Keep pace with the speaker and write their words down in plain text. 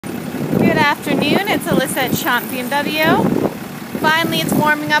afternoon, it's Alyssa at Schomp BMW. Finally, it's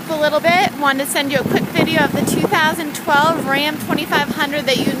warming up a little bit. Wanted to send you a quick video of the 2012 Ram 2500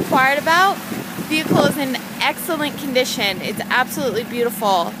 that you inquired about. The vehicle is in excellent condition. It's absolutely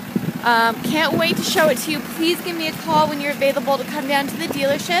beautiful. Can't wait to show it to you. Please give me a call when you're available to come down to the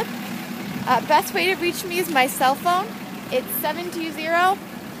dealership. Best way to reach me is my cell phone. It's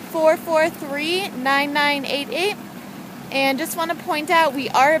 720-443-9988. And just want to point out, we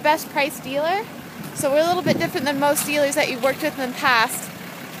are a best price dealer. So we're a little bit different than most dealers that you've worked with in the past.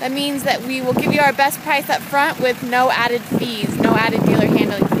 That means that we will give you our best price up front with no added fees, no added dealer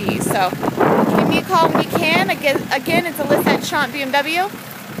handling fees. So give me a call when you can. Again, it's Alyssa at Schomp BMW,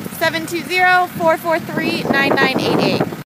 720-443-9988.